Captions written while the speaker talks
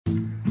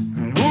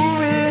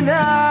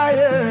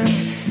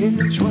in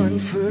the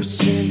 21st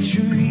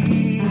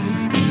century.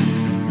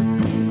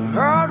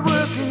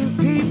 Hard-working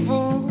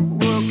people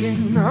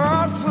working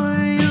hard for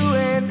you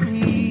and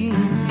me.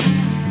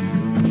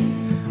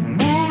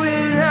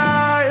 Moving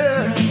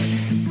higher,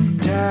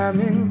 time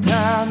and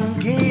time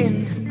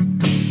again.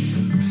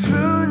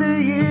 Through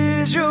the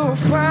years you'll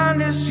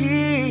find us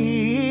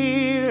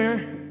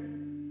here.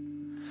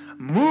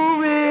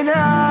 Moving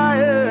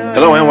higher.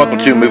 Hello and welcome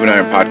to Moving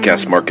Iron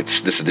Podcast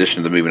Markets. This edition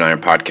of the Moving Iron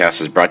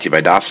Podcast is brought to you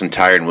by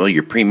Dawsontire and Wheel,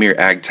 your premier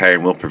ag tire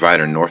and wheel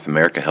provider in North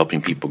America,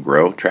 helping people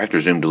grow.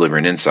 TractorZoom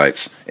delivering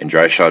insights, and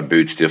Dryshod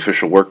Boots, the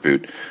official work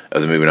boot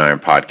of the Moving Iron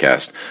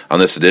Podcast. On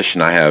this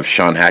edition, I have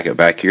Shawn Hackett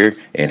back here,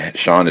 and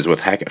Shawn is with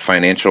Hackett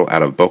Financial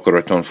out of Boca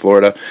Raton,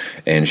 Florida.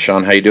 And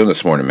Shawn, how you doing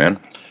this morning, man?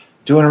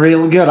 Doing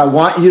really good. I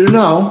want you to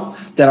know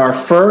that our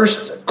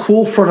first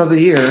cool front of the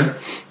year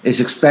is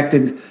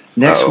expected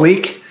next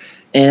week.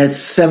 And it's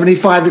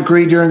 75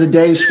 degree during the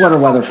day, sweater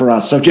weather for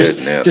us. So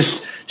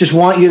just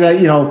want you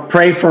to,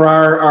 pray for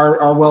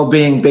our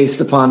well-being based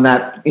upon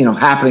that,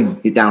 happening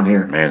down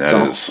here. Man,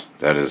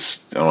 that is,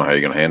 I don't know how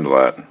you're going to handle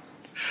that.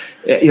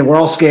 Yeah, we're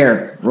all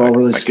scared. We're all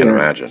really scared. I can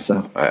imagine.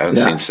 So, I haven't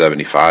seen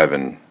 75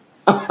 in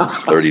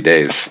 30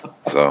 days.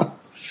 So,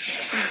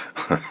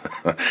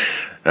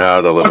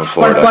 they'll live in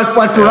Florida.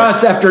 But for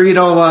us, after,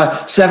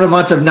 7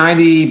 months of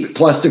 90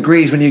 plus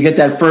degrees, when you get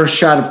that first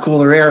shot of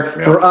cooler air,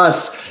 for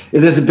us,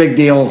 it is a big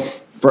deal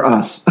for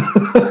us.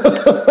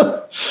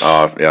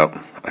 Yeah.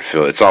 I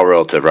feel it's all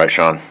relative, right,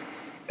 Shawn?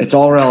 It's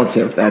all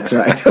relative. That's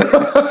right.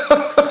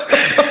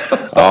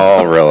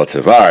 All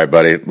relative. All right,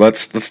 buddy.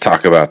 Let's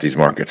talk about these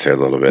markets here a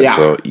little bit. Yeah.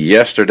 So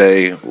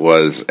yesterday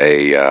was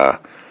for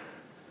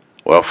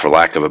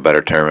lack of a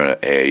better term,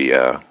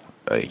 a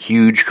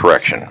huge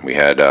correction. We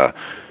had,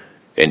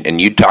 and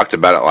you talked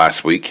about it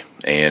last week,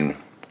 and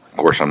of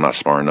course I'm not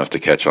smart enough to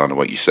catch on to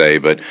what you say,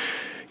 but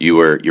you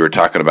were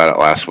talking about it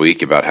last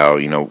week about how,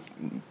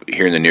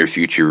 here in the near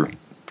future,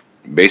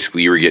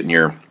 basically you were getting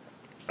your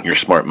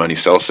smart money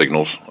sell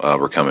signals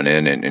were coming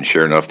in, and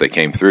sure enough, they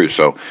came through.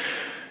 So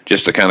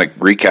just to kind of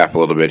recap a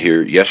little bit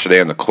here,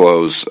 yesterday on the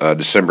close,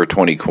 December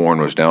 20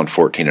 corn was down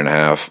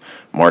 14.5,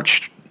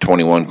 March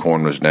 21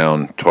 corn was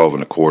down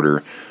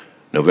 12.25,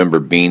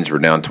 November beans were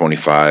down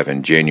 25,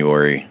 and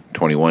January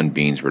 21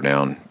 beans were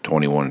down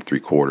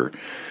 21.75.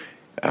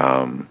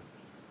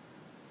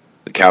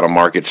 The cattle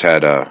markets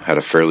had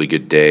a fairly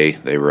good day.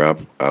 They were up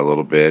a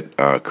little bit.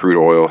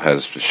 Crude oil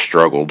has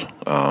struggled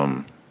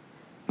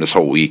this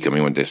whole week. I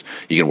mean,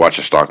 you can watch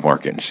the stock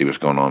market and see what's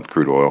going on with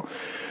crude oil.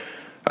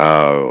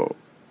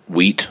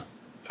 Wheat,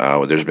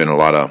 there's been a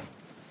lot of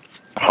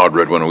hard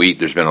red winter wheat.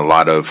 There's been a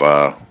lot of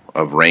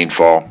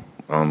rainfall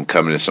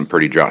coming in some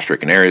pretty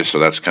drought-stricken areas, so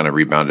that's kind of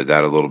rebounded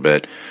that a little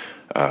bit.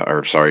 Had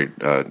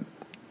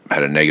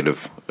a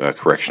negative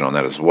correction on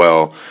that as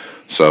well.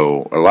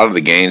 So a lot of the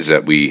gains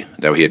that we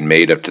had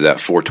made up to that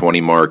 420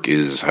 mark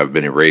have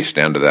been erased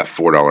down to that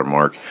 $4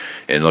 mark,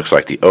 and it looks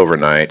like the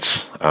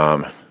overnights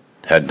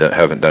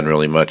haven't done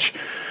really much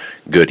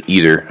good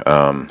either.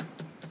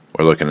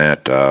 We're looking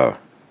at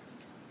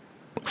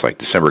looks like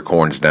December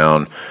corn's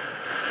down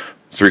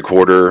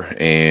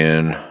 3/4,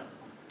 and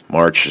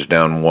March is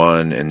down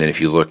 1, and then if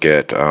you look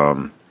at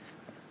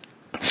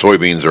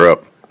soybeans are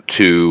up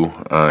 2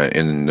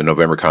 in the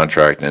November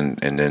contract, and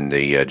then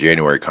the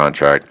January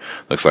contract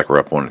looks like we're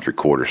up 1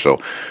 3/4. So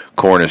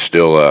corn is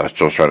still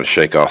trying to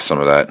shake off some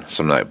of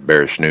that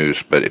bearish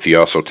news. But if you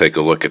also take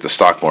a look at the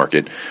stock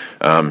market,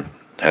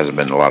 hasn't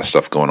been a lot of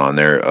stuff going on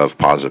there of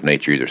positive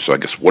nature either. So I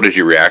guess, what is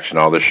your reaction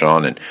to all this,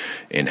 Shawn,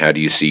 and how do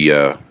you see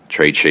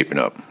trade shaping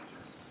up?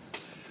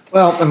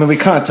 Well, I mean, we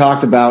kind of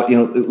talked about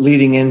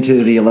leading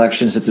into the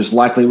elections that there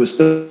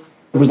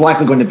was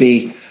likely going to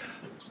be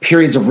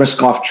periods of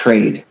risk-off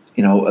trade.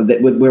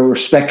 Where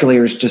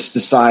speculators just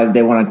decide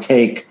they want to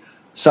take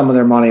some of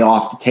their money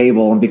off the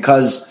table. And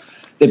because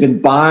they've been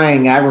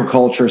buying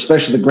agriculture,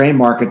 especially the grain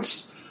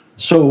markets,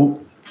 so,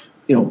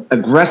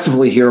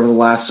 aggressively here over the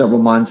last several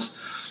months,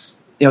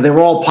 they were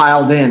all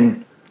piled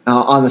in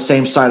on the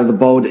same side of the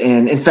boat.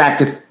 And in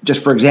fact,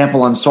 just for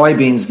example, on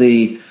soybeans,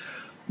 the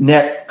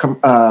net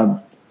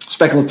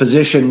speculative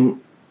position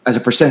as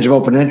a percentage of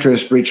open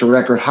interest reached a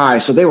record high.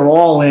 So they were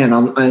all in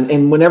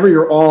and whenever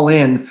you're all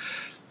in,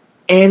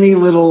 any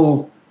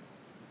little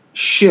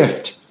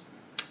shift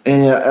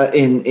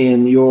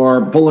in your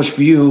bullish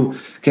view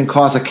can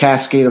cause a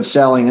cascade of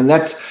selling, and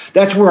that's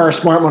where our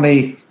smart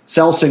money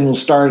sell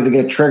signals started to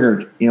get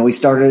triggered. We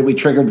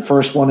triggered the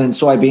first one in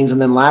soybeans,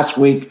 and then last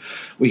week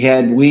we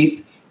had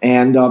wheat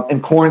and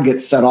corn get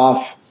set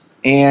off,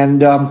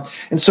 and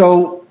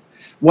so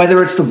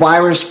whether it's the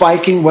virus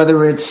spiking,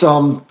 whether it's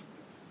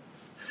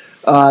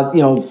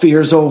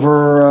fears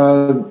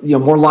over,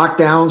 more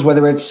lockdowns,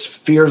 whether it's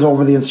fears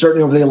over the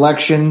uncertainty over the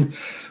election,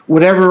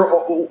 whatever,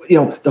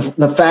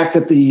 the fact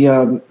that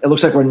it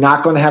looks like we're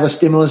not going to have a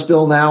stimulus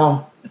bill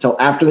now until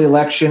after the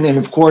election. And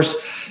of course,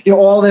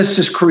 all this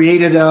just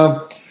created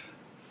a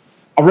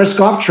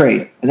risk-off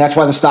trade. And that's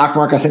why the stock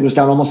market, I think, was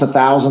down almost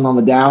 1,000 on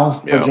the Dow,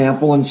 for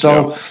example. And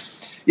so,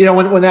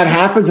 when that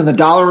happens and the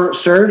dollar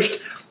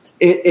surged,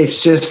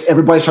 it's just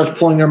everybody starts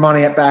pulling their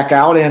money back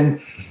out, and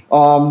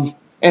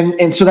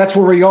so that's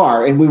where we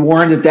are. And we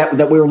warned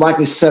that we were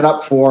likely set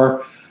up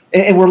for,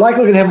 and we're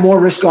likely going to have more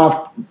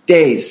risk-off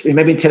days. And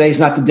maybe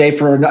today's not the day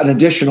for an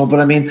additional,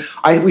 but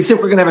we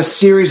think we're going to have a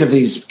series of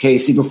these,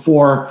 Casey,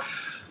 before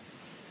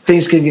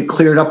things can get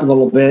cleared up a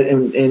little bit,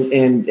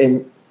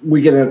 and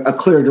we get a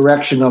clear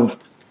direction of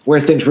where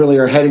things really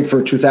are heading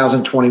for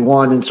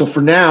 2021. And so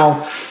for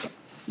now,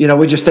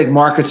 we just think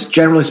markets,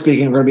 generally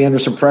speaking, are going to be under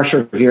some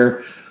pressure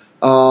here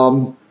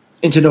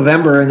into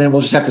November, and then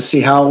we'll just have to see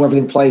how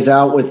everything plays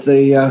out with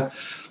the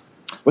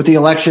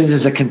elections.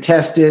 Is it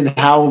contested?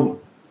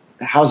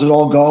 How's it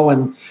all go?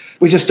 And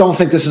we just don't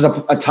think this is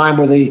a time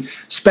where the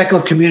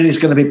speculative community is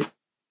going to be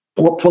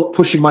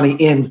pushing money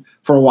in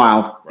for a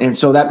while. And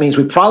so that means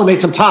we probably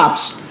made some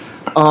tops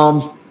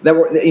that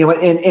were,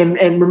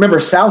 and remember,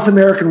 South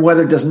American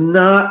weather does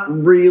not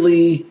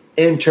really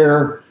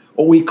enter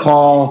what we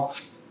call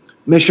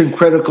mission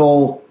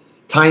critical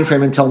time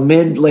frame until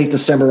late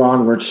December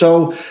onward.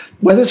 So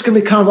weather's going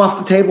to be kind of off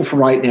the table for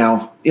right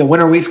now.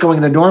 Winter wheat's going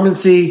into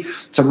dormancy.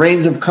 Some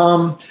rains have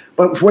come,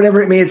 but for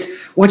whatever it means,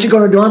 once you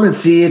go to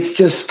dormancy, it's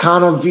just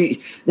kind of,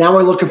 now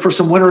we're looking for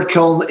some winter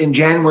kill in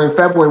January,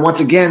 February. Once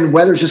again,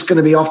 weather's just going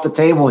to be off the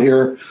table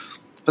here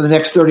for the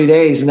next 30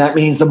 days. And that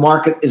means the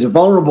market is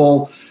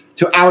vulnerable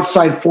to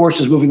outside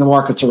forces moving the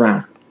markets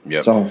around.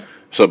 Yep.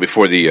 So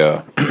before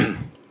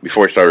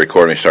before we started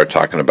recording, we started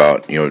talking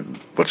about,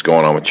 what's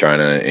going on with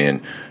China.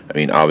 And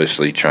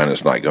obviously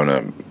China's not going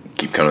to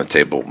keep coming to the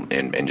table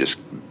and just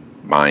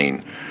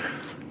buying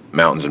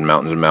mountains and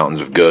mountains and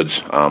mountains of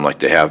goods like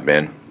they have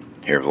been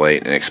here of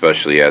late, and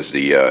especially as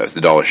the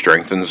dollar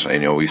strengthens.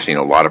 And we've seen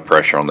a lot of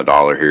pressure on the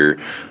dollar here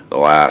the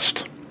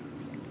last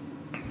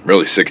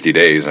really 60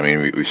 days.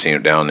 We've seen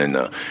it down in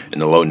the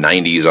low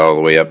 90s all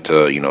the way up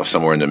to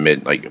somewhere in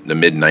the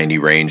mid 90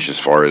 range as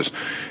far as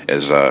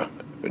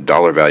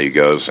dollar value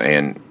goes.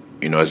 And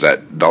as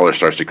that dollar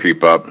starts to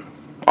creep up,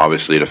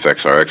 obviously it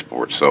affects our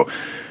exports. So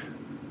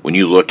when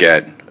you look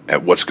at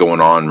what's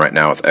going on right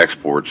now with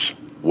exports,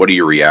 what are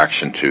your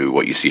reaction to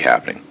what you see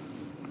happening?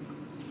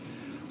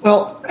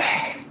 Well,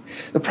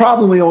 the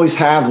problem we always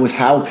have with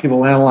how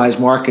people analyze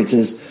markets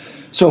is,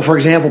 so for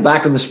example,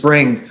 back in the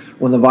spring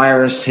when the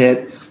virus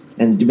hit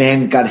and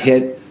demand got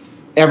hit,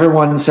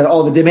 everyone said,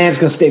 the demand's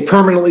going to stay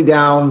permanently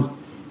down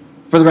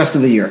for the rest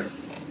of the year.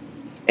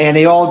 And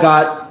they all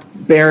got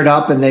bared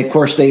up, and of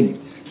course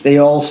they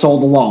all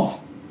sold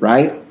along,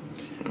 right?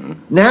 Mm-hmm.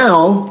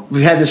 Now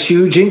we've had this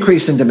huge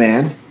increase in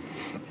demand,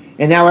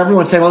 and now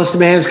everyone's saying, this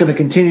demand is going to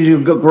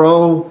continue to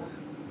grow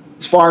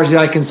as far as the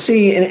eye can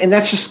see. And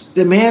that's just,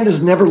 demand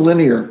is never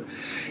linear.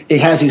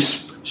 It has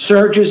these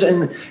surges,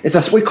 and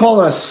we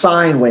call it a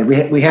sine wave.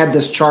 We had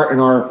this chart in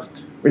our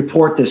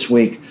report this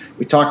week.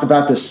 We talked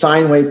about this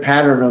sine wave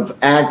pattern of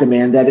ag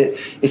demand, that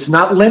it's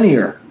not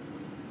linear.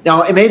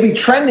 Now, it may be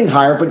trending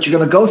higher, but you're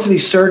going to go through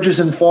these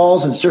surges and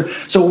falls.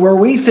 So where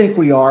we think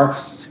we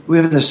have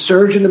the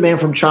surge in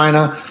demand from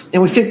China,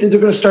 and we think that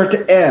they're going to start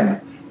to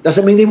ebb.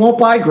 Doesn't mean they won't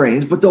buy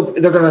grains, but they're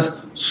going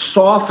to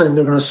soften.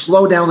 They're going to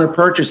slow down their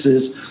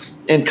purchases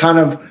and kind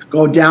of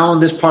go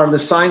down this part of the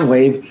sine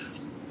wave.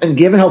 And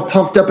given how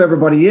pumped up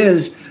everybody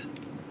is,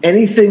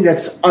 anything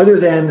that's other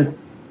than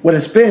what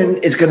it's been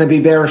is going to be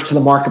bearish to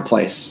the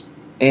marketplace.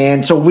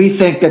 And so we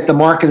think that the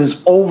market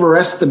is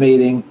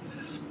overestimating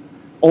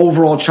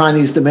overall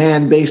Chinese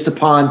demand based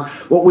upon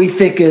what we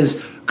think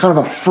is kind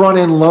of a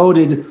front-end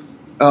loaded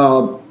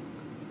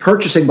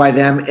purchasing by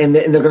them, and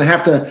they're going to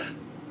have to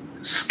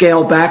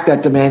scale back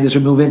that demand as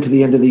we move into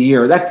the end of the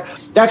year.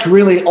 That's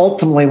really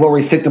ultimately where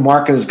we think the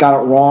market has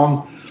got it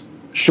wrong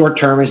short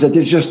term, is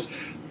that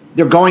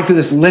they're going through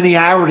this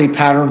linearity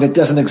pattern that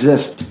doesn't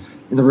exist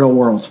in the real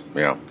world.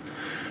 Yeah.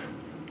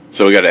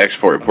 So we got an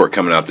export report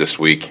coming out this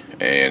week,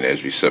 and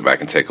as we sit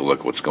back and take a look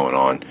at what's going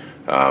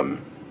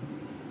on,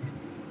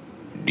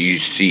 do you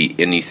see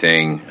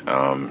anything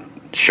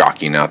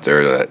shocking out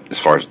there that, as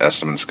far as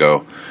estimates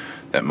go,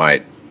 that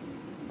might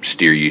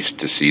steer you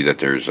to see that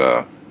there's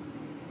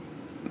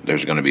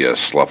going to be a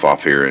slough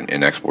off here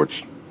in exports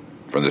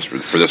for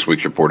this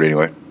week's report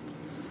anyway?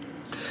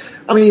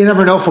 You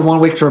never know from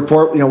 1 week to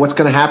report, what's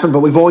going to happen,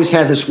 but we've always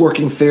had this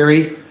working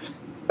theory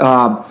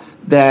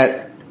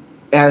that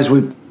as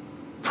we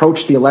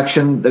approach the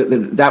election,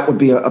 that would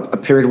be a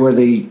period where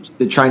the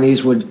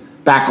Chinese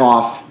would back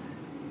off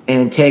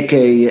and take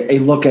a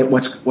look at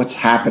what's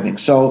happening.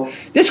 So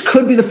this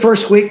could be the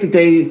first week that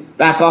they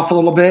back off a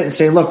little bit and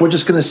say, look, we're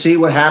just going to see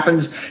what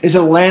happens. Is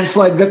it a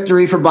landslide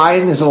victory for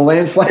Biden? Is it a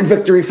landslide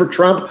victory for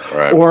Trump?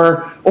 Right.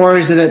 Or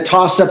is it a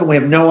toss-up and we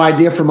have no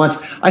idea for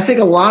months? I think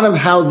a lot of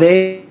how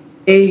they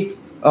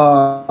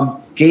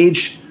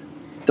gauge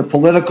the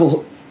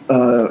political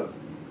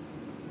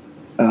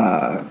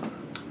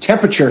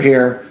temperature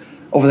here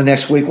over the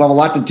next week will have a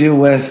lot to do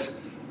with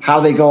how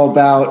they go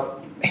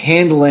about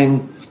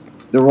handling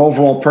their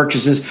overall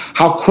purchases,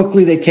 how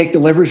quickly they take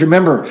deliveries.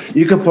 Remember,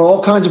 you can put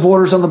all kinds of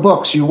orders on the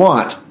books you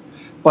want,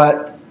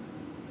 but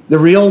the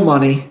real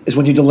money is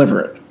when you deliver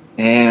it.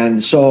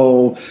 And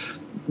so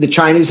the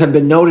Chinese have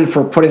been noted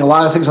for putting a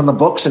lot of things on the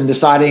books and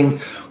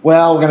deciding,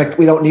 well,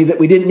 we don't need that.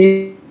 We didn't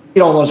need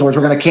all those orders.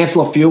 We're going to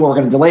cancel a few, or we're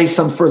going to delay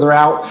some further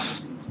out.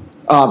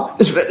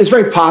 It's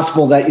very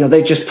possible that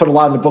they just put a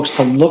lot on the books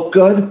to look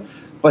good,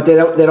 but they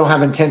don't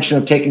have intention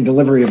of taking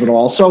delivery of it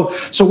all. So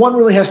one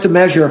really has to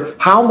measure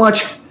how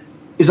much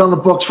is on the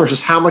books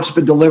versus how much has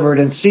been delivered,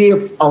 and see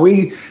if are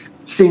we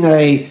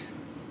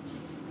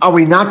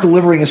not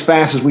delivering as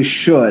fast as we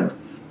should.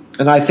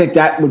 And I think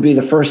that would be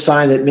the first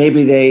sign that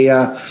maybe they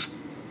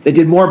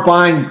did more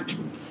buying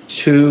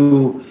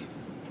to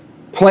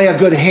play a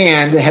good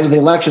hand ahead of the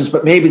elections,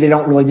 but maybe they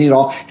don't really need it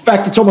all. In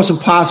fact, it's almost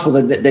impossible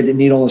that they didn't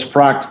need all this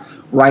product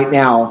right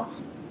now.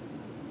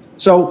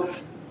 So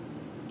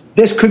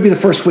this could be the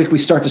first week we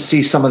start to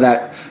see some of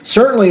that.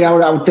 Certainly,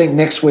 I would think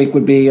next week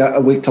would be a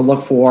week to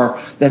look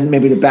for, then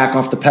maybe to back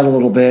off the pedal a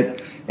little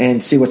bit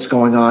and see what's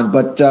going on.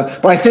 But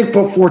I think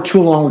before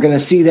too long, we're going to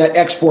see that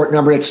export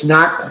number. It's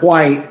not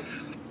quite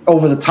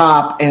over the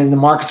top, and the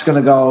market's going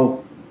to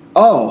go,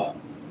 oh,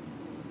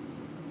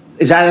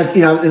 is that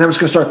and I'm just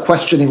going to start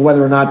questioning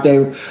whether or not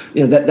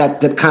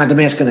that kind of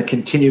demand is going to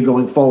continue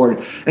going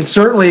forward. And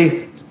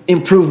certainly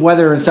improved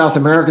weather in South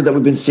America that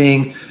we've been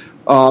seeing.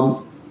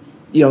 The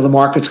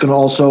market's going to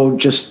also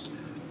just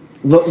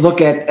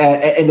look at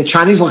and the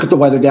Chinese look at the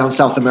weather down in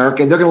South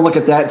America, and they're going to look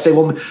at that and say,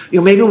 well,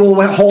 maybe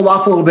we'll hold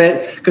off a little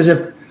bit, because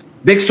if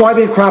big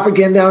soybean crop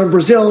again down in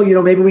Brazil,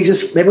 maybe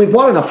we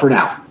bought enough for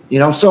now.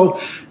 So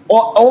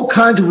all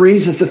kinds of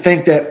reasons to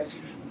think that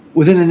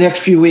within the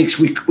next few weeks,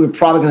 we're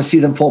probably going to see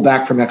them pull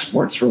back from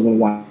exports for a little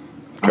while.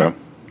 Okay.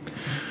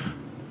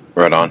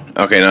 Right on.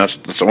 Okay, now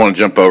I want to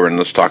jump over and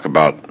let's talk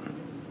about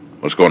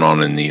what's going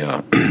on in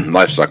the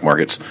livestock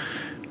markets.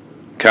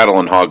 Cattle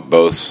and hog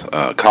both.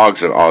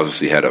 Hogs have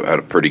obviously had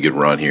a pretty good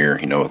run here,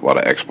 with a lot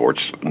of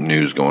exports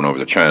news going over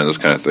to China, those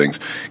kind of things.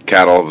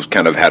 Cattle has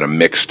kind of had a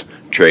mixed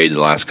trade the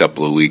last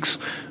couple of weeks.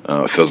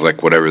 It feels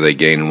like whatever they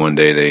gain one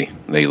day,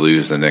 they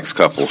lose the next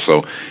couple.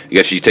 So I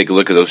guess you take a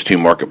look at those two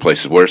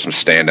marketplaces. What are some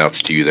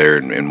standouts to you there,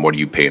 and what are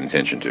you paying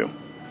attention to?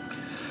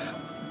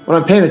 What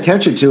I'm paying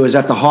attention to is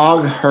that the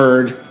hog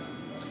herd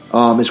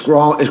has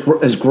grown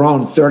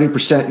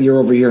 30% year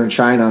over year in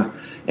China,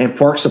 and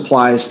pork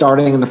supplies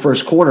starting in the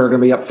first quarter are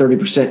going to be up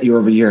 30% year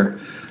over year.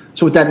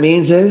 So what that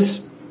means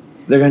is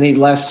they're going to need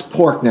less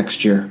pork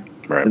next year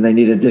than they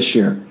needed this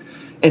year.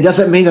 It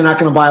doesn't mean they're not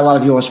going to buy a lot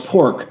of U.S.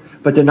 pork,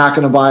 but they're not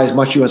going to buy as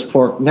much U.S.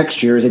 pork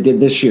next year as they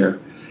did this year.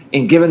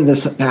 And given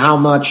this, how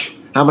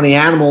many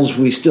animals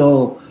we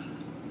still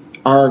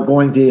are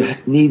going to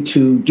need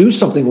to do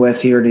something with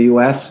here in the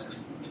U.S.,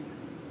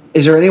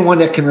 is there anyone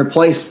that can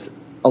replace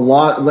a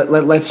lot?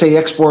 Let's say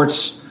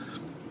exports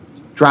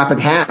drop in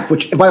half,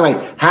 which, by the way,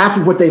 half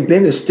of what they've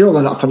been is still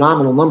a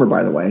phenomenal number,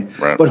 by the way.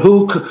 Right. But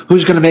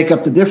who's going to make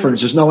up the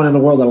difference? There's no one in the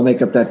world that will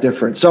make up that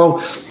difference.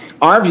 So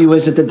our view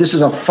is that this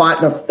is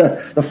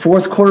the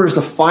fourth quarter is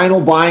the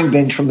final buying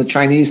binge from the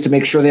Chinese to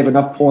make sure they have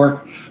enough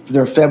pork for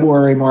their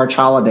February, March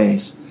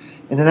holidays.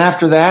 And then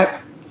after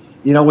that,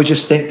 we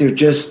just think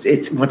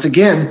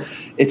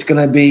it's going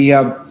to be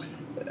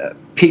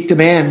peak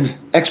demand,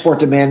 export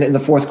demand in the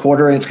fourth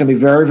quarter, and it's going to be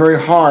very,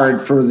 very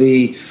hard for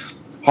the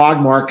hog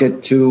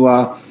market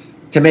to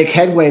make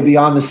headway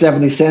beyond the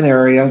 70-cent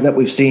area that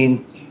we've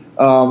seen,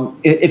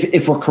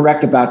 if we're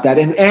correct about that.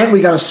 And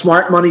we got a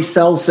smart money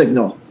sell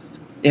signal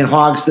in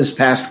hogs this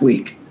past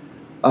week.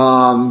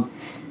 Everything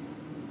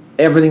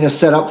is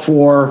set up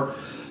for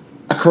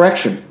a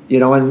correction,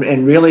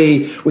 and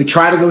really we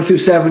try to go through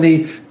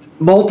 70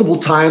 multiple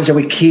times, and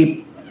we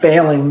keep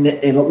failing,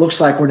 and it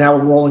looks like we're now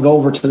rolling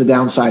over to the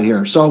downside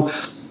here. So,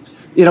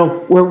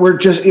 we're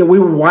just, we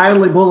were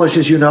wildly bullish,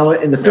 as in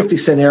the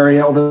 50-cent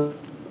area over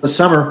the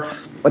summer,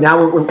 but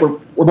now we're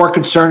more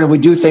concerned, and we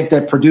do think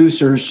that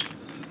producers,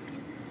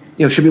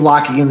 should be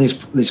locking in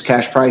these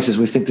cash prices.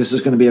 We think this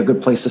is going to be a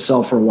good place to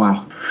sell for a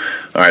while.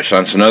 All right,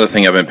 Shawn. So another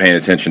thing I've been paying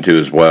attention to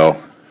as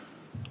well,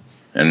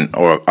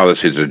 or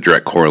obviously there's a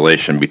direct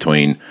correlation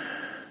between,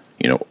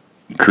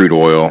 crude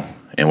oil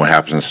and what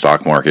happens in the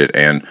stock market.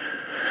 And,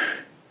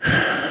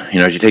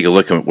 as you take a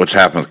look at what's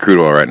happened with crude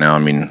oil right now,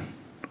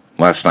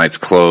 last night's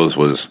close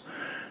was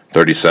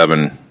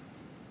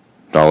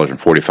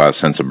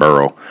 $37.45 a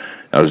barrel.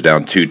 That was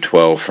down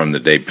 $2.12 from the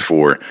day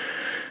before.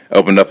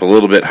 Opened up a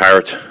little bit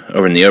higher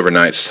over in the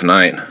overnights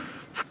tonight,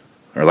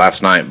 or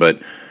last night, but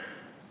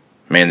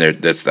man,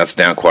 that's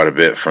down quite a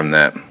bit from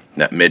that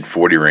mid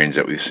 40 range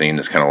that we've seen.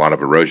 There's kind of a lot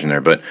of erosion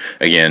there. But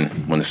again,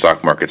 when the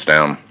stock market's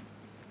down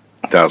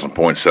 1,000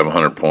 points,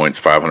 700 points,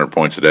 500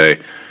 points a day,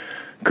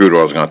 crude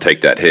oil is going to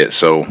take that hit.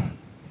 So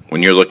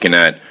when you're looking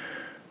at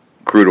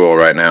crude oil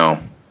right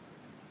now,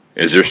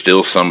 is there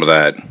still some of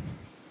that,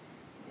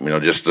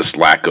 just this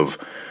lack of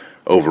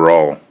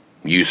overall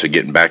use of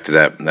getting back to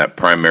that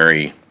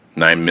primary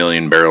 9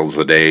 million barrels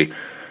a day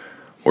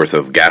worth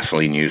of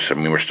gasoline use?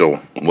 We're still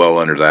well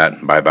under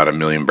that by about 1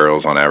 million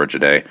barrels on average a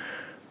day.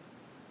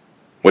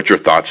 What's your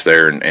thoughts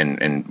there,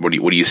 and what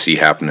do you see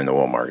happening in the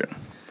oil market?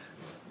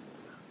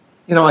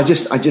 I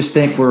just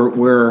think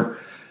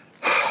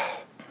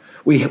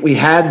we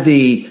had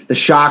the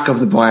shock of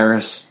the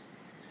virus.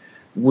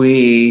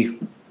 we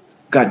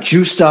got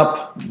juiced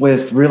up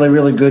with really,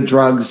 really good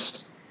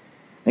drugs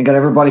and got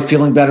everybody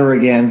feeling better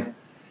again.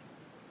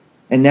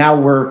 And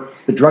now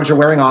the drugs are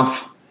wearing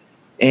off,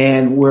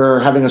 and we're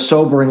having a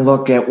sobering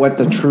look at what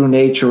the true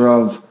nature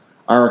of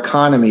our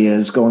economy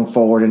is going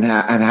forward, and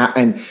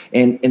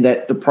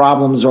that the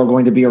problems are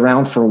going to be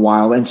around for a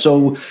while. And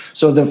so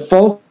the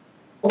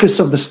focus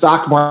of the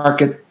stock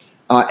market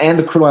and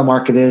the crude oil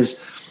market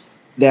is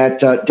that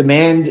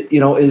demand,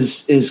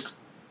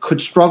 could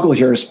struggle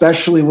here,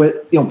 especially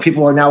with,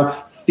 people are now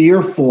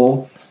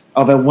fearful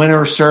of a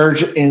winter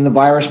surge in the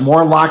virus.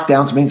 More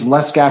lockdowns means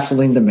less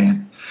gasoline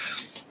demand.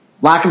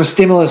 Lack of a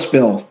stimulus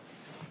bill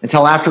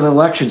until after the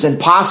elections, and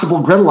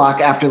possible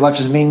gridlock after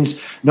elections means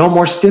no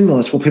more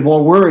stimulus. Well, people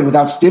are worried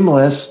without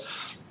stimulus,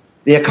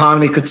 the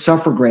economy could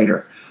suffer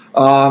greater.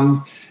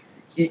 When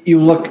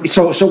you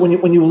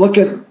look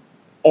at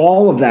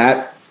all of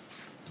that,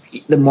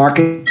 the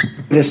market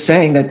is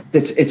saying that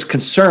it's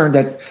concerned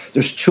that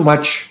there's too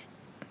much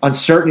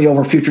uncertainty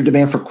over future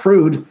demand for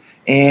crude,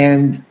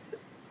 and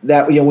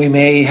that we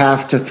may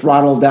have to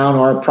throttle down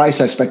our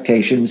price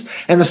expectations.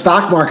 And the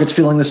stock market's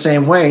feeling the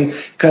same way,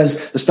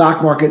 because the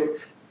stock market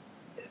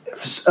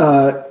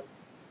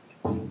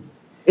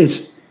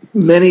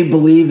many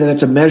believe that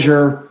it's a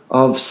measure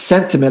of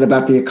sentiment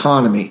about the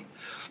economy.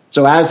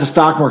 So as the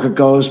stock market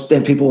goes,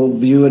 then people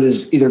view it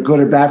as either good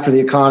or bad for the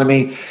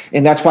economy.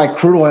 And that's why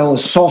crude oil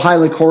is so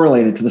highly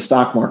correlated to the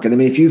stock market. I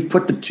mean, if you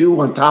put the two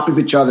on top of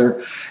each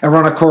other and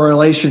run a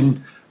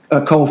correlation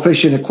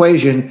coefficient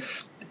equation,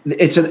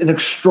 it's an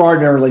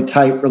extraordinarily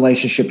tight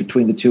relationship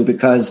between the two,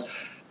 because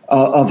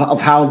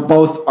of how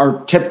both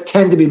are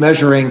tend to be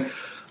measuring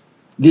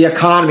the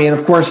economy. And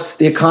of course,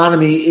 the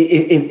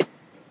economy,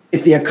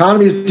 if the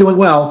economy is doing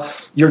well,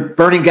 you're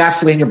burning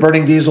gasoline, you're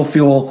burning diesel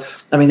fuel.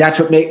 I mean, that's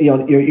what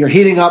you're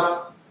heating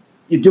up,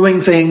 you're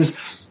doing things,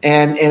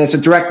 and it's a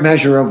direct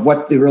measure of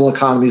what the real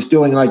economy is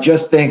doing. And I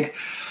just think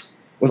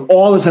with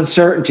all this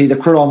uncertainty, the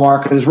crude oil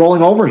market is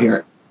rolling over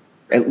here.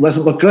 It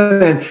doesn't look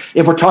good. And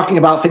if we're talking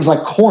about things like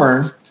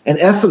corn and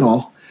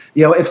ethanol,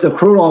 if the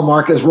crude oil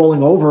market is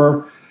rolling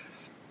over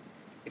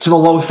to the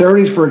low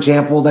 30s, for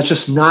example, that's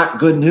just not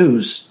good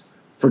news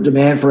for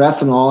demand for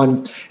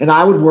ethanol. And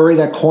I would worry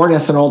that corn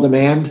ethanol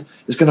demand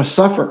is going to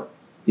suffer,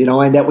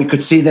 and that we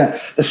could see the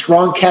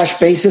strong cash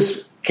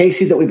basis,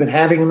 Casey, that we've been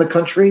having in the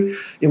country.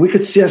 We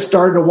could see us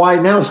starting to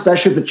widen out,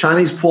 especially if the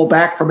Chinese pull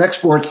back from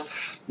exports.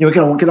 We're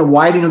going to get a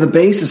widening of the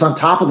basis on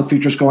top of the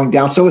futures going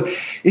down. So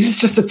this is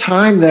just a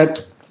time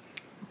that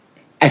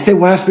I think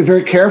one has to be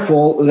very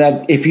careful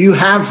that if you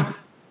have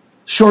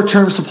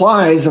short-term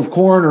supplies of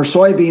corn or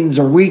soybeans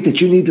or wheat that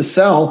you need to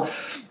sell,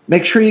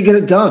 make sure you get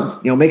it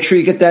done. Make sure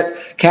you get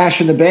that cash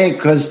in the bank,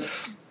 because,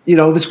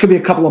 this could be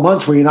a couple of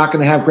months where you're not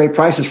going to have great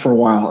prices for a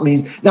while. I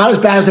mean, not as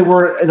bad as they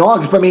were in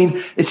August, but I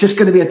mean, it's just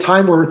going to be a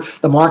time where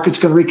the market's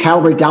going to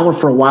recalibrate downward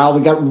for a while.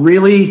 We got a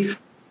really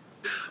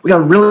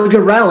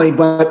good rally,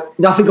 but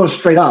nothing goes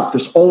straight up.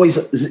 There's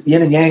always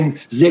yin and yang,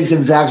 zigs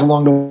and zags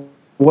along the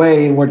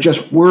way, and we're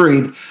just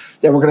worried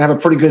that we're going to have a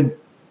pretty good,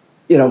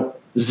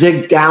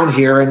 zig down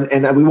here,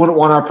 and we wouldn't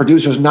want our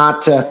producers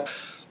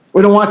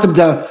we don't want them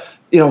to,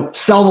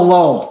 sell the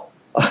low,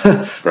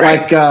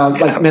 right.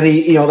 like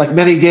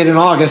many did in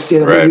August.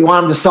 Right. We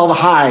want them to sell the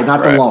high,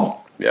 not the low.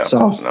 Yeah.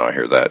 So no, I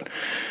hear that.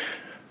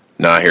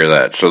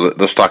 So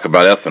let's talk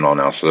about ethanol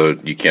now. So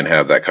you can't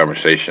have that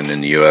conversation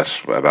in the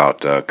U.S.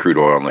 about crude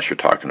oil unless you're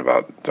talking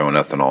about throwing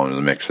ethanol into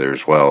the mix there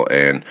as well.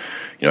 And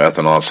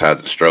ethanol's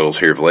had struggles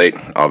here of late.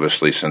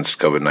 Obviously, since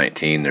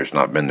COVID-19, there's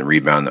not been the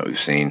rebound that we've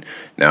seen.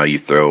 Now you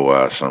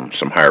throw some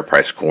higher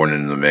priced corn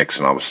into the mix,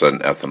 and all of a sudden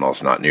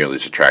ethanol's not nearly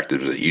as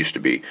attractive as it used to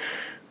be.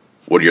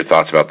 What are your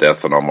thoughts about the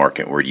ethanol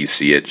market? Where do you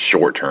see it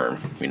short term?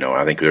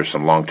 I think there's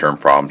some long term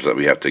problems that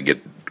we have to get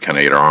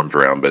our arms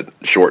around, but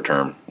short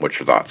term, what's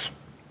your thoughts?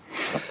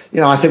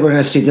 I think we're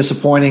going to see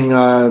disappointing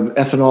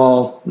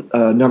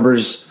ethanol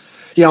numbers.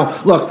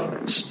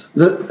 Look,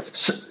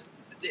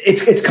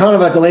 it's kind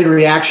of a delayed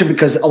reaction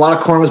because a lot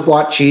of corn was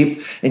bought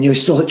cheap, and you're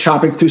still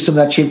chopping through some of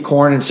that cheap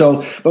corn. And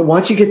so, but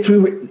once you get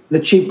through the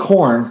cheap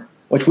corn,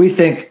 which we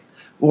think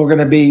we're going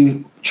to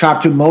be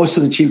chopped through most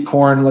of the cheap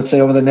corn, let's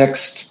say over the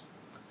next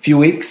few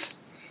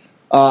weeks,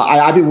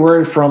 I'd be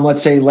worried from,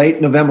 let's say,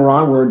 late November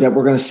onward that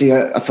we're going to see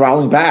a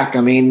throttling back.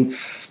 I mean,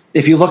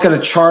 if you look at a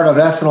chart of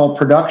ethanol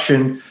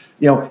production,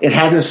 it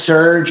had this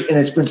surge, and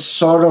it's been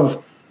sort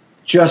of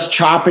just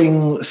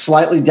chopping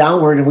slightly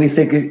downward, and we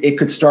think it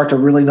could start to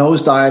really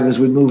nosedive as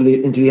we move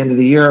into the end of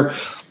the year.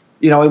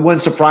 It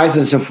wouldn't surprise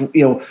us if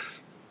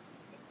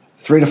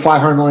 300 to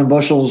 500 million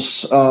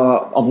bushels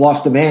of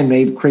lost demand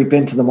may creep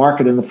into the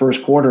market in the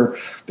first quarter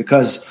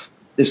because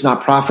it's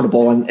not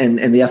profitable, and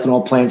the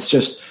ethanol plants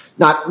just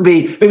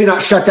maybe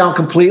not shut down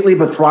completely,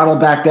 but throttle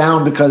back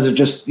down because they're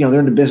just they're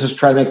in the business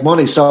trying to make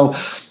money. So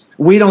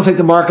we don't think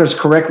the market is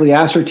correctly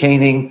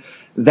ascertaining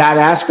that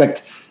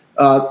aspect.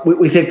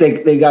 We think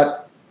they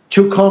got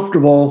too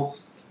comfortable,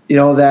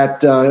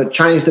 that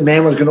Chinese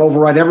demand was going to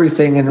override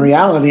everything. In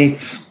reality,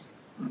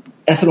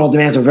 ethanol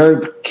demand is a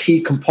very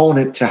key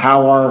component to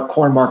how our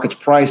corn market's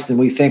priced, and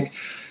we think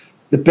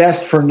the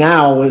best for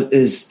now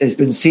has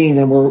been seen,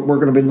 and we're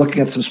going to be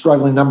looking at some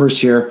struggling numbers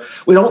here.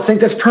 We don't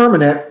think that's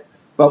permanent,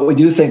 but we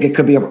do think it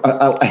could be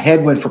a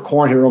headwind for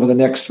corn here over the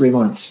next 3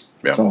 months.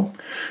 Yeah. So,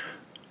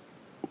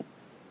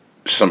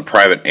 some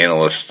private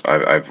analysts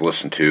I've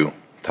listened to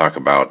talk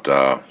about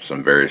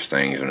some various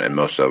things, and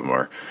most of them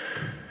are,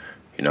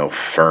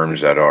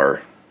 firms that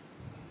are,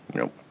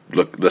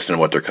 listen to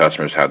what their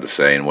customers have to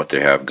say and what they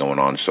have going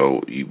on.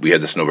 So we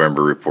had this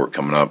November report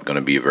coming up, going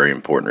to be a very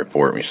important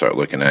report. We start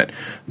looking at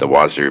the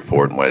WASDE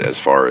report and as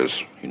far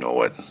as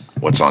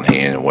what's on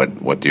hand and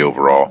what the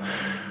overall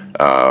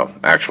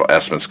actual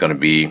estimate's going to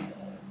be.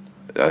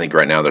 I think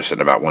right now they're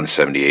sitting about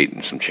 178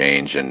 and some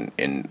change, and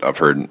I've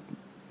heard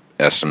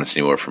estimates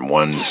anywhere from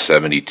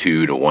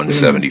 172 to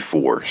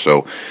 174.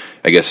 So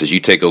I guess as you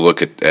take a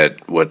look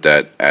at what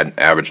that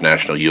average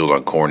national yield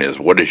on corn is,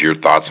 what is your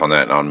thoughts on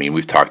that? I mean,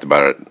 we've talked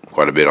about it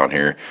quite a bit on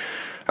here,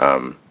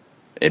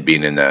 it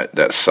being in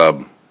that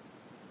sub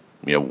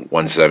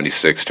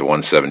 176 to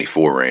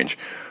 174 range.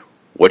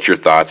 What's your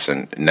thoughts?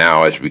 And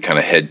now as we kind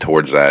of head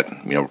towards that,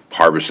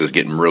 harvest is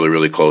getting really,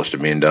 really close to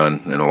being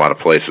done in a lot of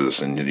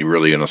places, and you're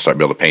really going to start to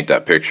be able to paint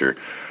that picture.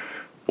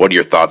 What are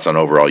your thoughts on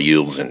overall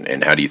yields,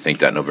 and how do you think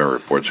that November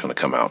report is going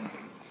to come out?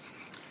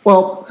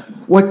 Well,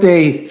 what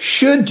they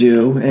should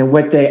do and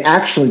what they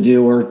actually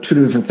do are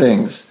two different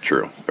things.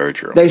 True, very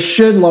true. They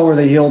should lower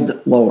the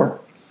yield lower,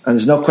 and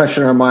there's no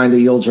question in our mind the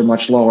yields are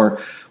much lower.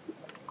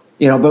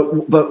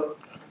 But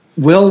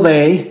will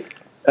they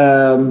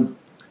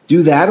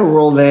do that, or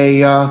will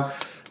they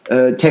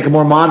take a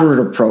more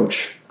moderate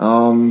approach?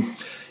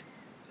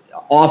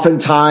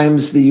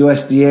 Oftentimes, the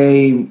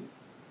USDA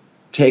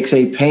takes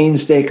a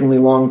painstakingly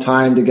long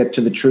time to get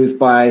to the truth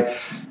by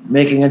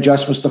making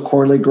adjustments to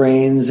quarterly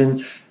grains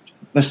and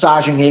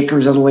massaging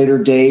acres at a later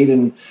date.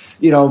 And,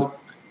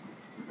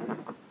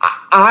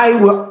 I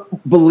will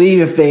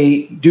believe if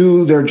they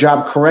do their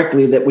job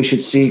correctly that we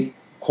should see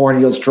corn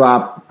yields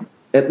drop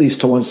at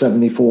least to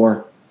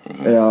 174,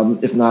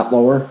 if not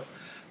lower.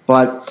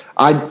 But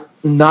I'm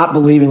not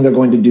believing they're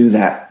going to do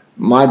that.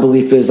 My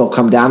belief is they'll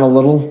come down a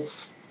little,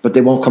 but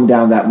they won't come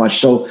down that much.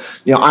 So,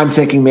 I'm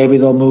thinking maybe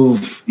they'll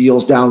move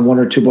yields down 1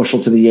 or 2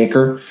 bushel to the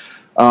acre.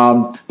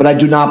 But I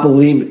do not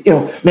believe,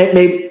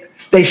 maybe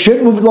they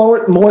should move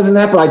lower more than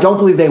that, but I don't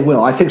believe they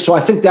will. I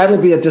think that'll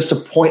be a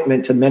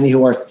disappointment to many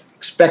who are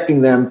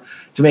expecting them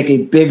to make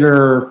a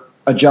bigger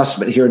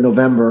adjustment here in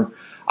November.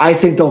 I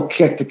think they'll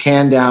kick the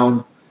can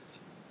down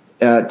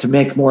to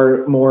make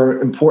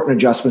more important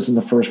adjustments in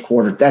the first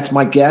quarter. That's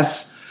my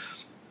guess.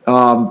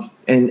 So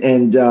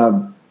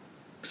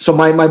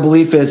my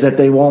belief is that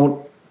they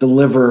won't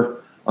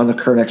deliver on the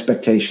current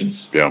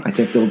expectations. Yeah. I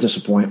think they'll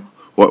disappoint.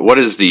 What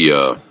is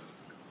the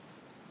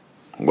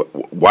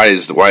why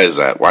is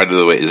that?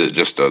 Is it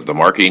just the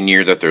marketing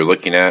year that they're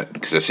looking at?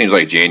 Because it seems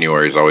like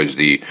January is always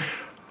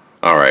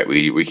all right,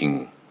 we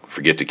can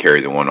forget to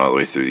carry the one all the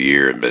way through the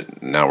year,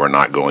 but now we're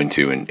not going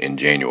to in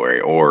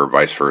January, or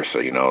vice versa.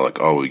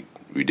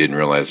 We didn't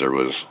realize there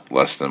was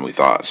less than we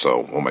thought.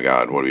 So, oh my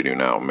God, what do we do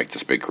now? Make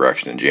this big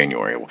correction in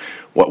January.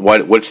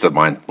 What's the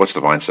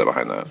mindset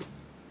behind that?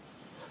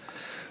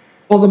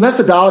 Well, the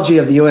methodology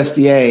of the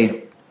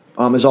USDA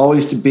is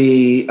always to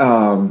be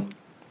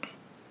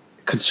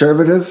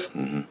conservative,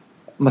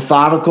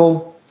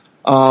 methodical,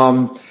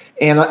 and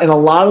a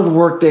lot of the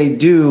work they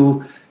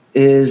do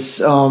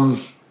is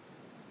kind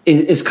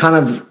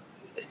of.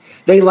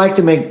 They like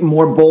to make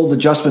more bold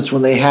adjustments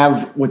when they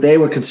have what they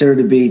would consider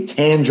to be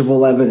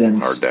tangible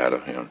evidence. Hard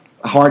data, yeah.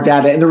 Hard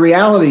data. And the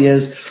reality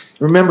is,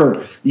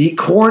 remember, the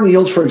corn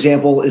yields, for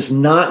example, is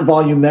not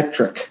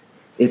volumetric.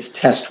 It's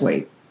test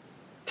weight.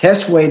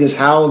 Test weight is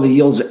how the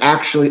yields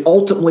actually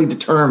ultimately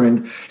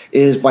determined,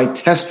 is by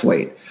test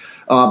weight.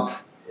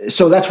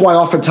 So that's why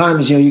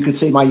oftentimes, you could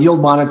say my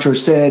yield monitor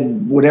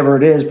said whatever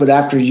it is, but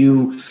after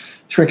you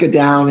shrink it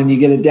down and you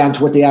get it down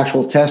to what the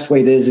actual test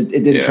weight is,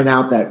 it didn't turn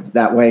out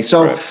that way.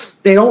 So right.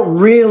 They don't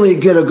really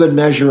get a good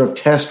measure of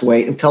test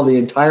weight until the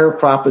entire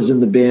crop is in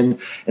the bin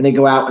and they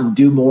go out and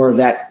do more of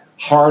that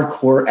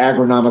hardcore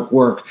agronomic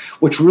work,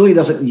 which really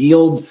doesn't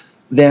yield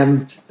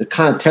them the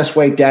kind of test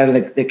weight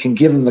data that can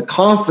give them the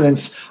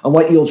confidence on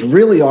what yields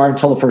really are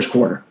until the first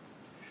quarter.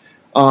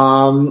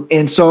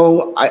 And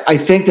so I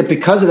think that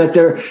because of that,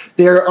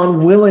 they're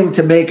unwilling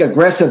to make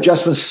aggressive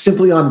adjustments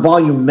simply on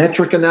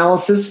volumetric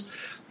analysis.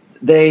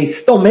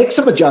 They'll make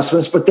some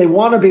adjustments, but they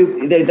want to be.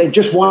 They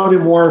just want to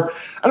be more.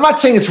 I'm not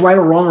saying it's right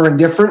or wrong or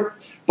indifferent,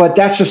 but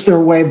that's just their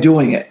way of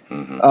doing it.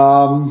 And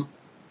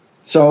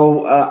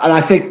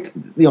I think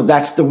now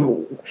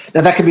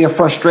that can be a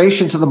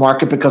frustration to the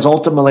market, because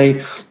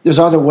ultimately there's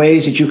other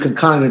ways that you can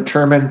kind of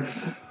determine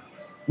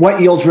what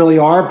yields really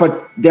are.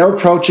 But their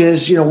approach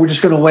is, we're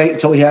just going to wait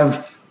until we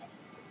have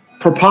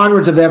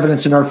preponderance of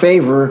evidence in our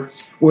favor,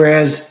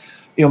 whereas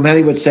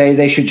many would say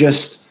they should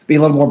just be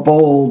a little more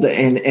bold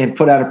and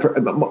put out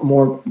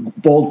more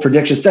bold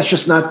predictions. That's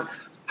just not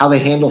how they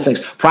handle things.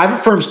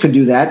 Private firms could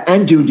do that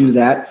and do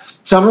that.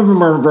 Some of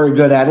them are very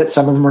good at it.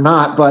 Some of them are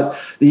not. But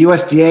the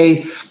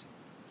USDA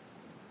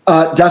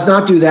does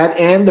not do that.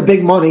 And the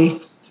big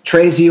money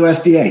trades the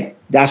USDA.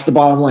 That's the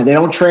bottom line. They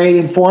don't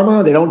trade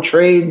Informa. They don't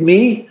trade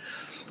me.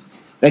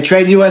 They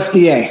trade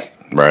USDA.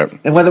 Right.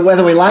 And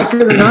whether we like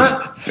it or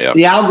not, yep.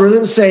 The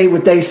algorithms say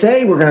what they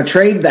say. We're going to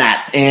trade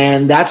that.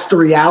 And that's the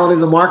reality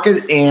of the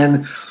market.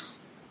 And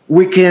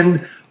we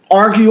can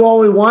argue all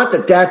we want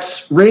that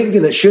that's rigged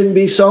and it shouldn't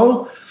be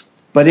so,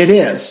 but it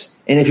is.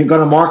 And if you're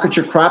going to market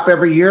your crop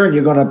every year and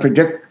you're going to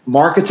predict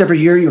markets every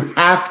year, you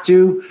have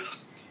to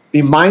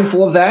be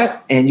mindful of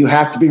that and you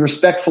have to be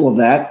respectful of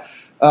that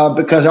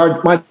because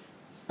my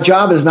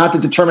job is not to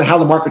determine how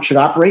the market should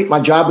operate. My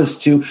job is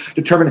to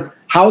determine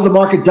how the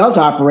market does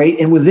operate,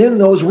 and within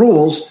those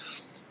rules,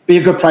 be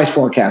a good price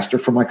forecaster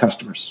for my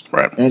customers,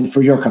 right, and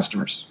for your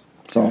customers.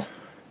 So,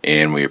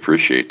 and we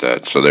appreciate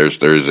that. So there's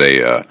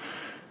a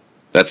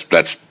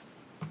that's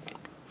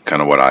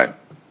kind of what I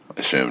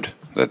assumed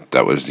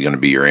that was going to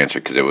be your answer,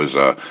 because it was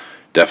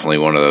definitely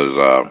one of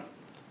those.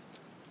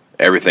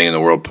 Everything in the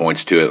world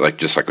points to it,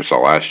 just like we saw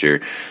last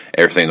year.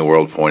 Everything in the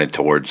world pointed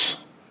towards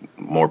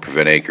more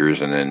prevent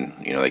acres, and then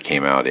they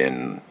came out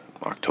in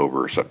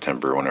October or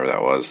September, whenever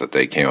that was, that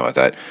they came out with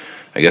that.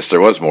 I guess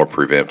there was more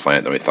prevent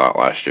plant than we thought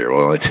last year.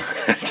 Well,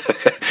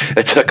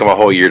 it took them a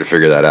whole year to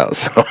figure that out.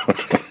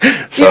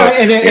 So yeah,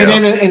 and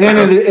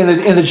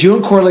then in the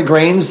June quarterly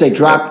grains, they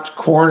dropped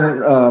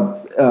corn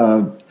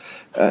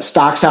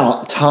stocks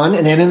out a ton,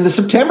 and then in the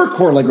September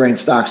quarterly grain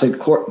stocks, they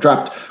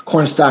dropped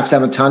corn stocks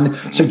out a ton,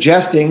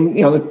 suggesting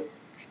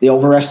they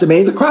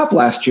overestimated the crop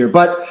last year.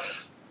 But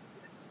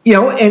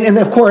and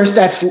of course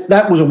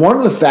that was one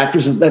of the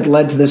factors that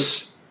led to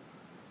this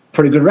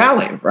pretty good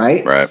rally,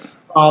 right? Right.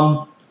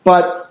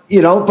 But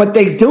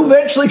they do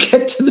eventually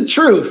get to the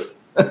truth.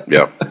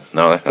 Yeah.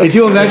 No, they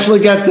do eventually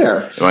get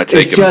there. It might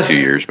take them 2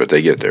 years, but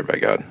they get there, by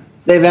God.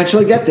 They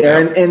eventually get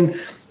there, yeah.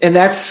 and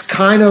that's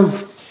kind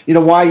of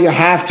why you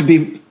have to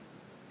be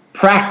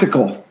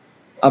practical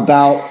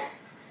about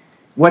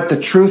what the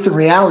truth and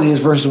reality is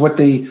versus what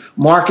the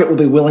market will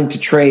be willing to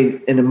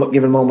trade in a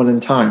given moment in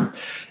time.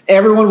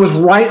 Everyone was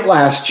right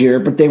last year,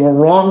 but they were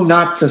wrong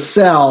not to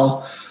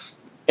sell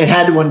and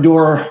had to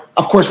endure.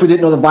 Of course, we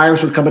didn't know the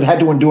virus would come, but had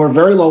to endure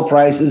very low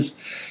prices.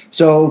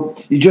 So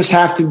you just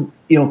have to,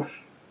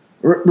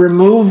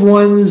 remove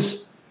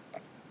one's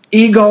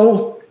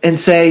ego and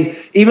say,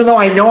 even though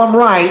I know I'm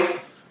right,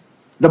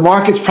 the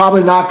market's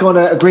probably not going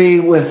to agree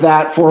with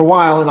that for a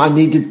while, and I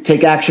need to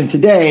take action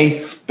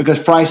today because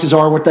prices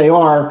are what they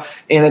are.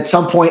 And at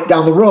some point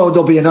down the road,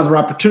 there'll be another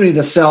opportunity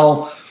to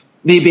sell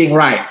me being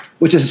right,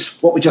 which is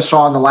what we just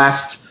saw in the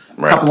last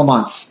couple of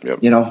months. Yep.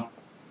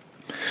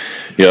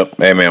 Yep.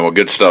 Hey, man, well,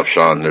 good stuff,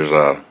 Shawn. There's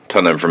a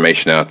ton of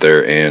information out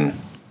there, and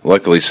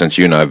luckily, since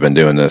you and I have been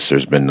doing this,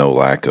 there's been no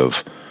lack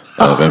of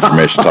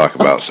information to talk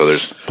about, so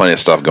there's plenty of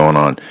stuff going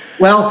on.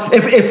 Well,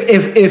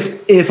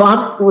 if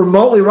I'm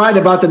remotely right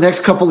about the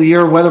next couple of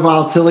year weather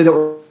volatility that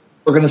we're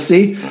going to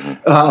see,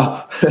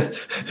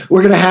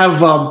 we're going to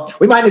have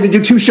we might need to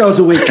do 2 shows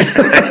a week.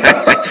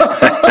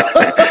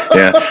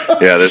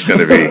 Yeah, there's going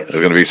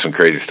to be some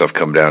crazy stuff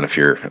come down if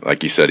you're,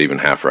 like you said, even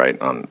half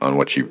right on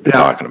what you've been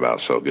talking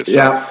about. So good stuff.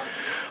 Yeah.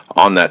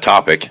 On that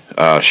topic,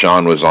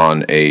 Shawn was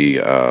on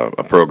a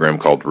program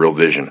called Real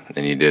Vision,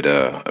 and he did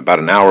about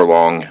an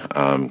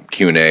hour-long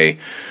Q&A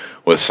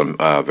with some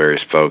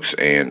various folks,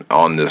 and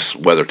on this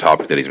weather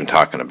topic that he's been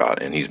talking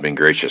about. And he's been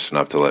gracious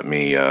enough to let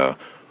me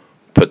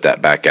put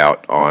that back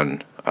out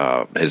on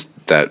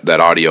that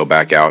audio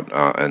back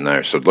out in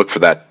there. So look for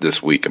that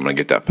this week. I'm going to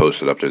get that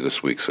posted up there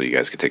this week so you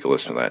guys can take a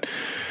listen to that.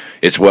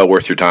 It's well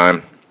worth your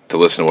time to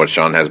listen to what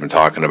Shawn has been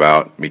talking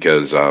about,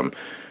 because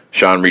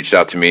Shawn reached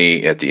out to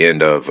me at the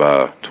end of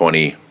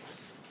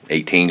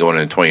 2018 going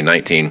into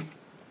 2019,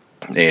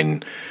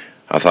 and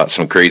I thought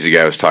some crazy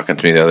guy was talking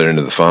to me the other end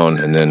of the phone,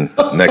 and then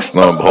next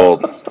lo and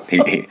behold,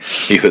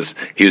 he was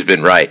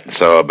been right.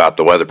 So about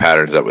the weather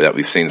patterns that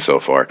we've seen so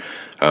far.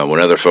 When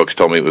other folks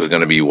told me it was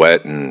going to be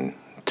wet and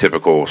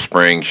typical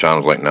spring, Shawn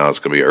was like, no, it's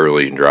going to be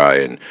early and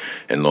dry,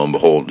 and lo and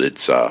behold,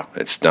 it's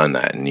done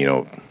that. And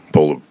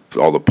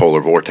all the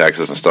polar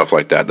vortexes and stuff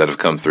like that have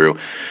come through.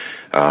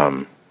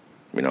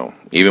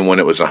 Even when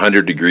it was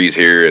 100 degrees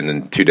here and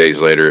then 2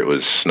 days later it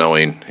was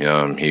snowing,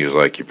 he was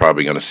like, you're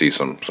probably going to see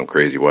some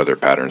crazy weather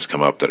patterns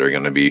come up that are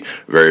going to be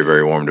very,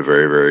 very warm to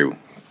very, very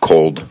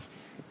cold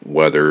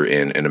weather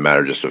in a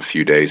matter of just a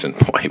few days. And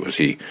boy,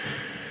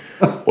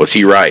 was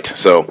he right.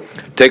 So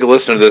take a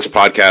listen to this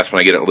podcast when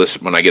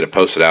I get it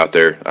posted out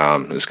there.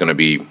 It's going to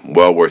be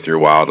well worth your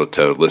while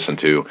to listen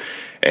to,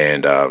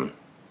 and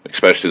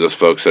especially those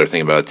folks that are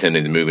thinking about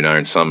attending the Moving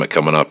Iron Summit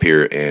coming up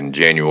here in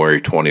January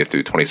 20th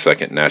through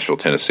 22nd in Nashville,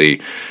 Tennessee.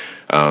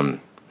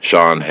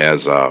 Shawn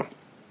is going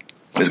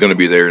to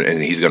be there,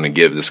 and he's going to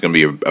give. This is going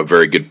to be a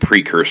very good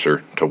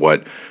precursor to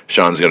what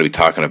Shawn's going to be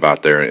talking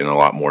about there in a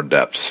lot more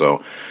depth.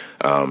 So,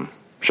 Shawn,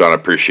 I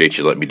appreciate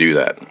you letting me do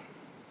that.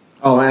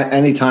 Oh,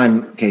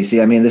 anytime,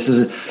 Casey. I mean, this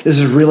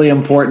is really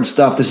important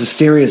stuff. This is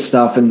serious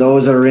stuff, and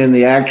those that are in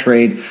the ag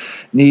trade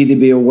need to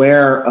be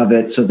aware of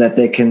it so that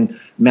they can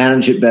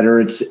manage it better.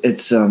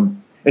 It's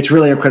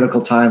really a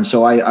critical time.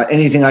 So I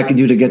anything I can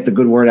do to get the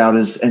good word out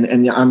is,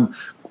 and I'm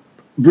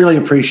really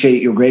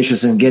appreciate your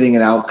gracious in getting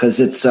it out, because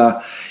it's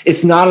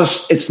not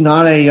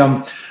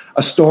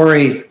a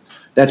story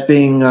that's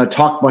being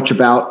talked much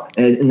about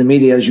in the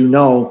media, as you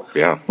know.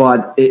 Yeah.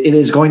 But it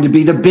is going to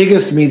be the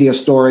biggest media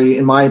story,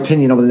 in my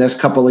opinion, over the next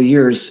couple of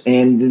years.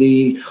 And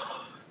the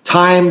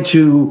time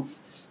to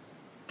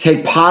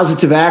take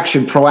positive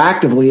action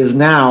proactively is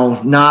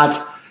now,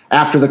 not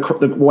after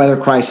the weather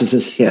crisis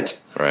is hit.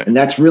 Right. And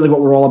that's really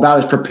what we're all about,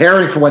 is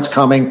preparing for what's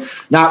coming,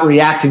 not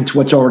reacting to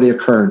what's already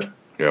occurred.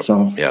 Yep.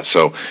 So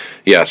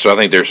I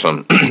think there's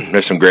some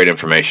great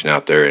information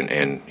out there,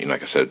 and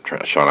like I said,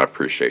 Shawn, I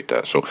appreciate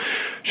that. So,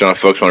 Shawn, if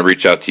folks want to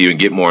reach out to you and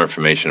get more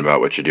information about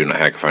what you're doing at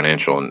Hackett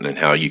Financial and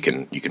how you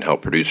can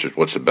help producers,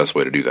 what's the best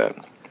way to do that?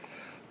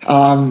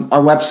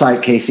 Our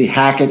website, Casey,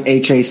 Hackett,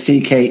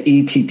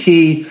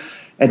 Hackett,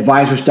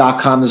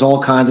 advisors.com. There's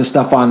all kinds of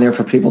stuff on there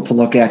for people to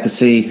look at to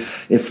see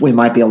if we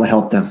might be able to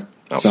help them.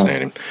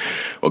 Outstanding.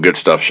 Well, good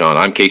stuff, Shawn.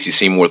 I'm Casey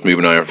Seymour with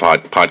Moving Iron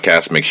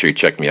Podcast. Make sure you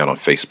check me out on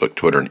Facebook,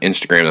 Twitter, and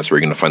Instagram. That's where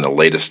you're going to find the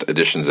latest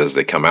editions as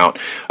they come out.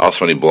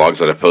 Also, any blogs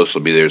that I post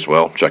will be there as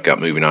well. Check out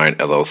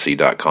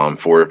movingironllc.com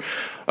for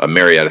a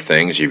myriad of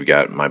things. You've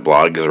got my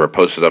blogs that are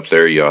posted up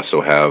there. You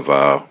also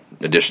have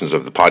editions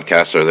of the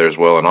podcast are there as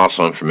well, and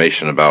also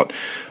information about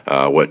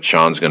what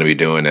Shawn's going to be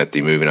doing at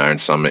the Moving Iron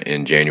Summit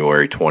in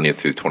January 20th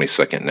through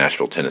 22nd in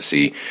Nashville,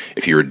 Tennessee.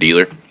 If you're a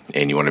dealer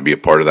and you want to be a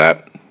part of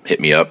that, hit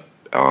me up.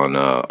 On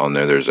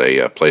there, there's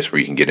a place where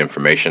you can get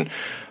information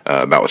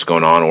about what's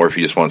going on, or if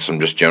you just want some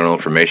just general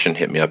information,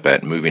 hit me up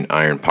at Moving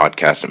Iron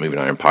Podcast at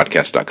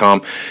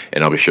movingironpodcast.com,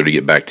 and I'll be sure to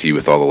get back to you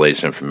with all the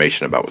latest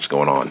information about what's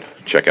going on.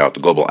 Check out the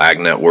Global Ag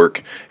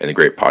Network and the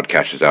great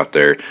podcasters out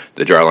there.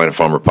 The Dryland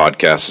Farmer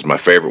Podcast is my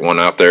favorite one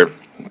out there.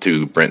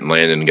 Two Brent and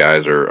Landon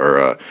guys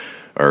are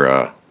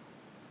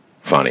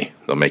funny.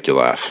 They'll make you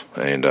laugh,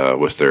 and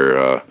with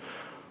their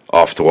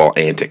off-the-wall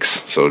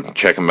antics. So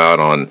check them out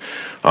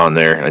on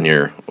there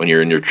when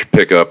you're in your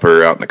pickup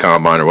or out in the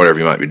combine or whatever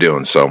you might be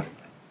doing. So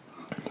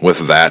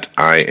with that,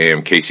 I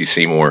am Casey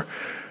Seymour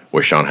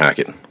with Shawn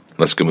Hackett.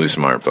 Let's go move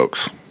some iron,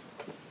 folks.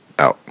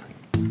 Out.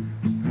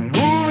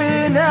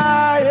 Moving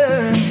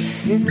iron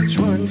in the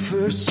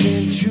 21st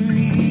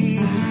century.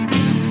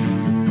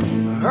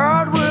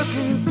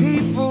 Hard-working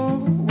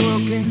people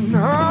working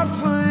hard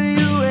for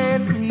you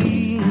and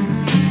me.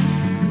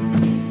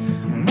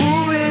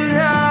 Moving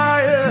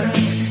iron,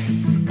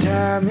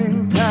 time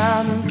and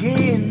time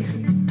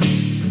again.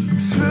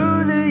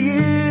 Through the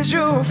years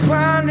you'll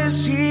find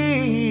us here.